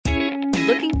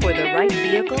Looking for the right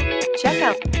vehicle? Check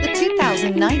out the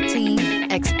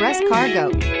 2019 Express Cargo.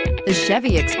 The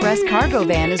Chevy Express Cargo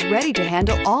van is ready to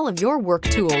handle all of your work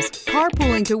tools,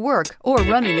 carpooling to work, or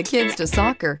running the kids to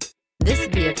soccer. This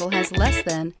vehicle has less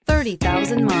than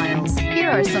 30,000 miles.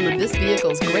 Here are some of this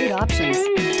vehicle's great options: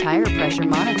 tire pressure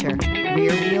monitor,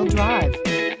 rear wheel drive,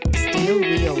 steel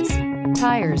wheels,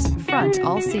 tires front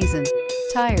all season,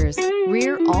 tires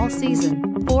rear all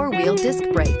season, four-wheel disc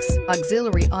brakes,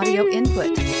 auxiliary audio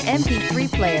input,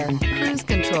 MP3 player, cruise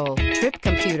control, trip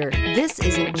computer. This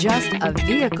isn't just a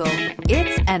vehicle,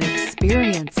 it's an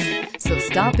experience. So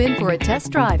stop in for a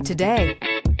test drive today.